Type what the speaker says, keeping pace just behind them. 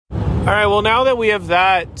All right, well, now that we have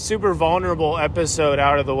that super vulnerable episode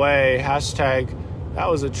out of the way, hashtag, that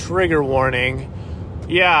was a trigger warning.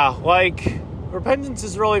 Yeah, like, repentance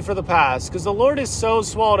is really for the past, because the Lord is so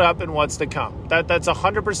swallowed up in what's to come. That's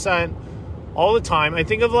 100% all the time. I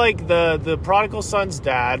think of, like, the prodigal son's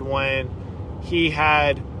dad when he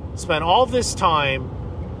had spent all this time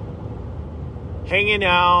hanging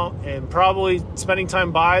out and probably spending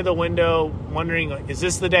time by the window wondering, like, is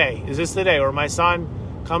this the day? Is this the day? Or my son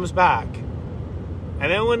comes back.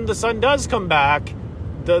 And then when the son does come back,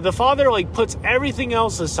 the father, like, puts everything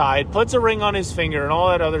else aside, puts a ring on his finger and all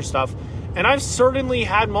that other stuff. And I've certainly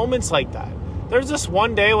had moments like that. There's this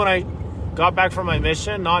one day when I got back from my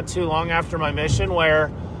mission, not too long after my mission,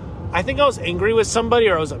 where I think I was angry with somebody,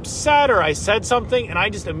 or I was upset, or I said something, and I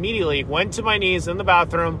just immediately went to my knees in the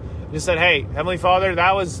bathroom and just said, hey, Heavenly Father,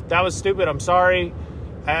 that was stupid. I'm sorry,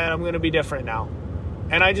 and I'm going to be different now.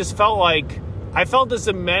 And I just felt like I felt this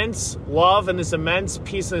immense love and this immense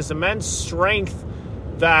peace and this immense strength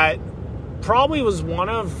that probably was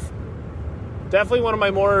definitely one of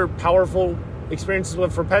my more powerful experiences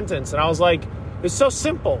with repentance. And I was like, it's so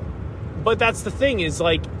simple. But that's the thing, is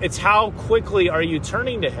like, it's how quickly are you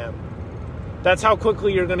turning to Him? That's how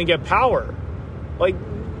quickly you're going to get power. Like,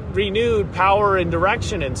 renewed power and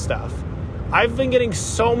direction and stuff. I've been getting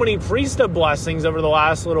so many priesthood blessings over the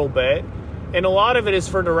last little bit, and a lot of it is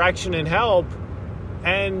for direction and help.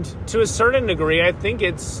 And to a certain degree, I think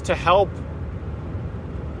it's to help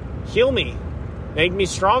heal me, make me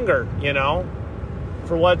stronger,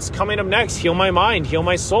 for what's coming up next. Heal my mind, heal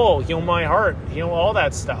my soul, heal my heart, heal all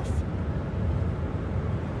that stuff.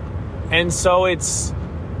 And so it's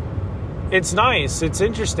nice, it's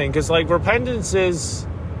interesting, because, like, repentance is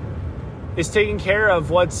taking care of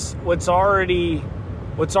what's already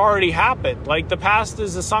happened. Like, the past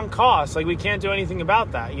is a sunk cost. Like, we can't do anything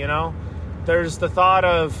about that, There's the thought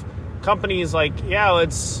of companies like, yeah,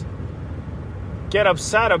 let's get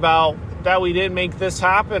upset about that we didn't make this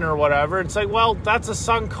happen or whatever. It's like, well, that's a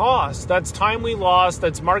sunk cost. That's time we lost.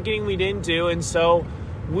 That's marketing we didn't do. And so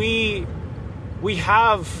we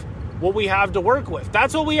have what we have to work with.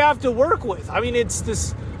 That's what we have to work with. I mean,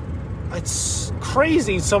 it's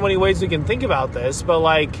crazy so many ways we can think about this. But,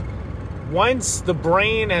 like, once the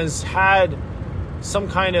brain has had some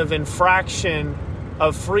kind of infraction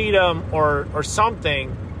of freedom or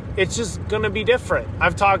something, it's just going to be different.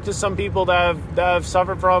 I've talked to some people that have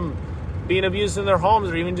suffered from being abused in their homes,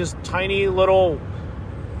 or even just tiny little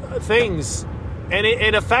things, and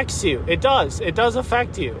it affects you. It does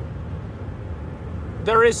affect you.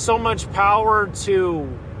 There is so much power to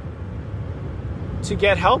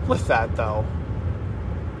get help with that, though,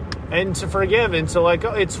 and to forgive, and to, like,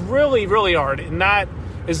 it's really, really hard, and that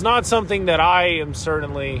is not something that I am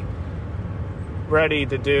certainly ready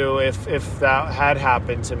to do if that had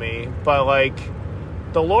happened to me. But, like,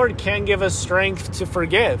 the Lord can give us strength to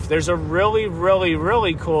forgive. There's a really, really,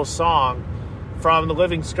 really cool song from the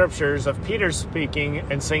Living Scriptures of Peter speaking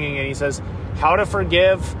and singing, and he says, how to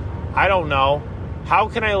forgive, I don't know. How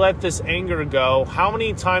can I let this anger go? How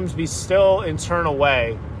many times be still and turn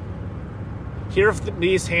away? Here in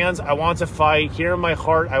these hands I want to fight. Here in my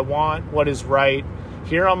heart I want what is right.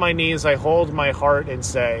 Here on my knees I hold my heart and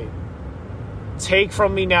say, take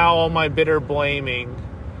from me now all my bitter blaming.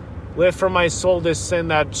 Lift from my soul this sin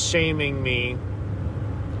that's shaming me.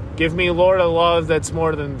 Give me, Lord, a love that's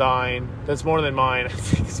more than thine, that's more than mine. I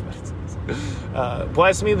think is what it says.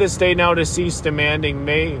 Bless me this day now to cease demanding.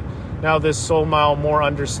 May now this soul mile more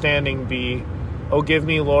understanding be. Oh, give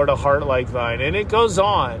me, Lord, a heart like thine. And it goes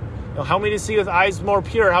on. Help me to see with eyes more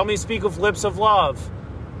pure. Help me speak with lips of love.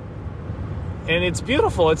 And it's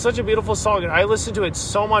beautiful. It's such a beautiful song. And I listened to it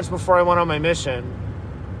so much before I went on my mission.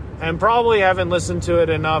 And probably haven't listened to it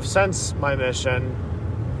enough since my mission.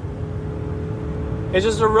 It's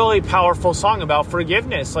just a really powerful song about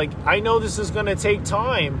forgiveness. Like, I know this is going to take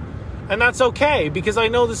time. And that's okay, because I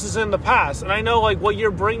know this is in the past. And I know, like, what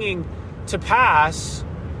you're bringing to pass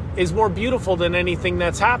is more beautiful than anything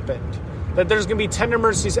that's happened. That there's going to be tender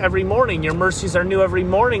mercies every morning. Your mercies are new every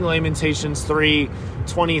morning, Lamentations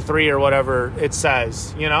 3:23 or whatever it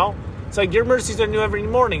says, It's like your mercies are new every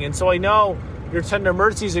morning. And so I know your tender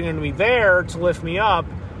mercies are going to be there to lift me up.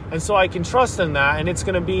 And so I can trust in that, and it's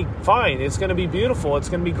going to be fine. It's going to be beautiful. It's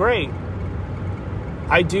going to be great.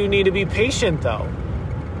 I do need to be patient, though.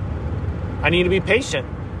 I need to be patient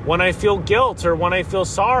when I feel guilt or when I feel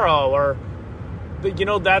sorrow, or,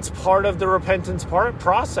 that's part of the repentance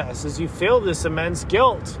process, is you feel this immense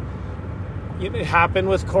guilt. It happened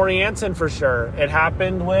with Corey Anson for sure. It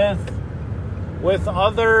happened with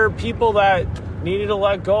other people that needed to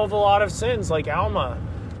let go of a lot of sins, like Alma.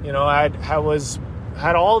 I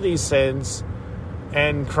had all these sins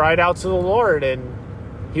and cried out to the Lord, and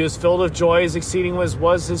he was filled with joy as exceeding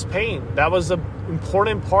was his pain. That was an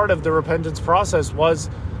important part of the repentance process, was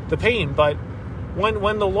the pain. But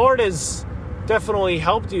when the Lord has definitely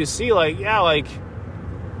helped you see, now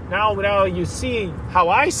you see how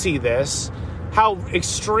I see this, how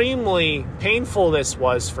extremely painful this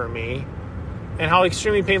was for me, and how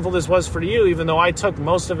extremely painful this was for you, even though I took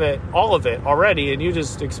most of it, all of it already, and you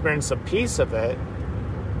just experienced a piece of it.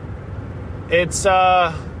 It's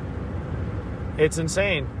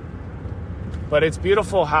insane. But it's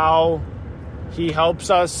beautiful how he helps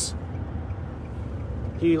us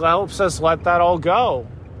let that all go.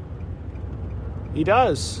 He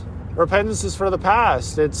does. Repentance is for the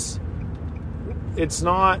past. It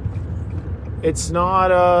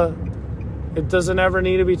doesn't ever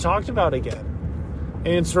need to be talked about again.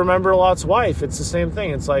 And it's remember Lot's wife. It's the same thing.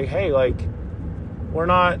 It's like, hey, we're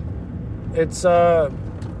not, it's over.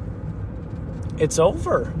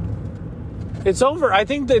 It's over. I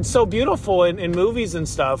think that it's so beautiful in movies and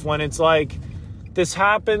stuff when it's like this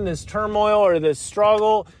happened, this turmoil or this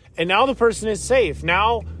struggle, and now the person is safe.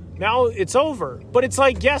 Now it's over. But it's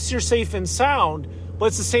like, yes, you're safe and sound, but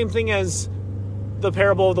it's the same thing as the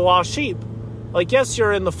parable of the lost sheep. Like, yes,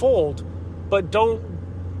 you're in the fold, but don't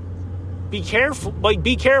be careful.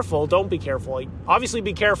 Be careful. Don't be careful. Obviously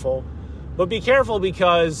be careful, but be careful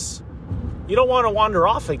because you don't want to wander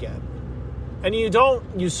off again. And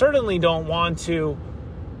you certainly don't want to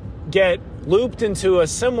get looped into a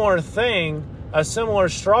similar thing, a similar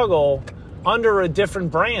struggle under a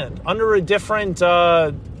different brand, under a different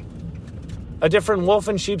wolf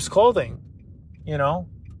in sheep's clothing, can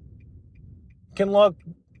look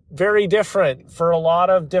very different for a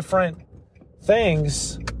lot of different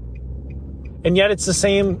things. And yet it's the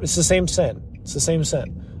same sin. It's the same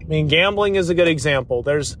sin. I mean, gambling is a good example.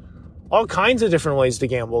 There's all kinds of different ways to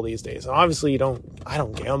gamble these days. And obviously I don't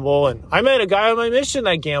gamble. And I met a guy on my mission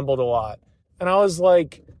that gambled a lot. And I was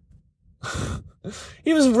like,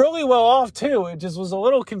 he was really well off too. It just was a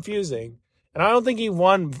little confusing. And I don't think he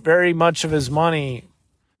won very much of his money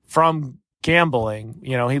from gambling.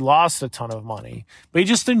 He lost a ton of money, but he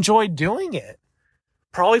just enjoyed doing it.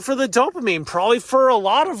 Probably for the dopamine, probably for a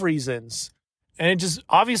lot of reasons. And it just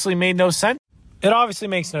obviously made no sense. It obviously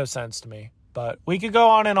makes no sense to me. But we could go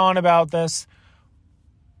on and on about this.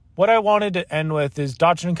 What I wanted to end with is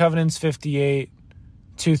Doctrine and Covenants 58,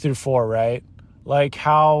 2-4, right? Like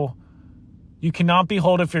how you cannot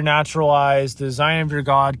behold with your natural eyes the design of your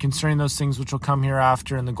God concerning those things which will come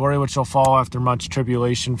hereafter, and the glory which shall follow after much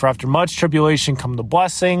tribulation. For after much tribulation come the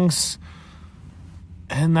blessings.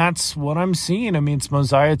 And that's what I'm seeing. I mean, it's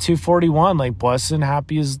Mosiah 2:41. Like, blessed and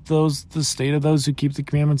happy is the state of those who keep the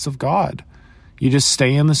commandments of God. You just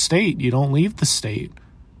stay in the state. You don't leave the state.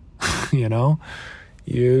 You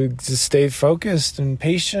just stay focused and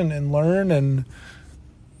patient and learn. And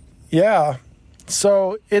yeah,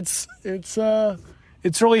 so it's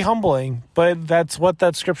really humbling, but that's what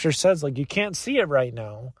that scripture says. Like, you can't see it right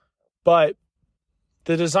now, but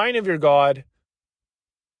the design of your God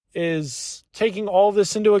is taking all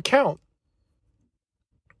this into account.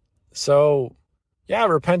 So yeah,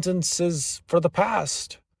 repentance is for the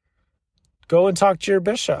past. Go and talk to your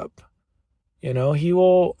bishop. He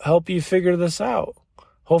will help you figure this out.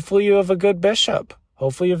 Hopefully you have a good bishop.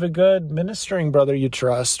 Hopefully you have a good ministering brother you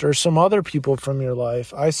trust, or some other people from your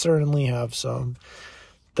life. I certainly have some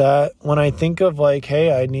that when I think of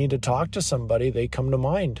hey, I need to talk to somebody, they come to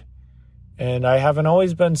mind. And I haven't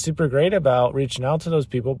always been super great about reaching out to those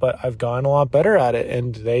people, but I've gotten a lot better at it,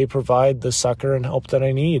 and they provide the succor and help that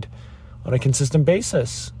I need on a consistent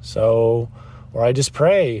basis. So, or I just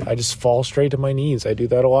pray. I just fall straight to my knees. I do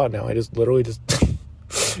that a lot now. I just literally just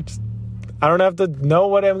I don't have to know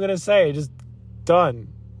what I'm going to say. Just done.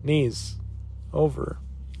 Knees. Over.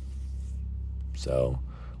 So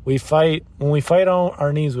when we fight on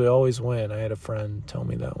our knees, we always win. I had a friend tell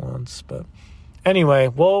me that once, but anyway,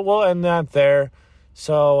 we'll end that there.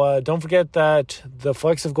 So don't forget that the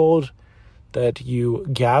flecks of gold that you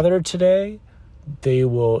gather today, they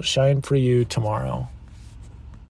will shine for you tomorrow.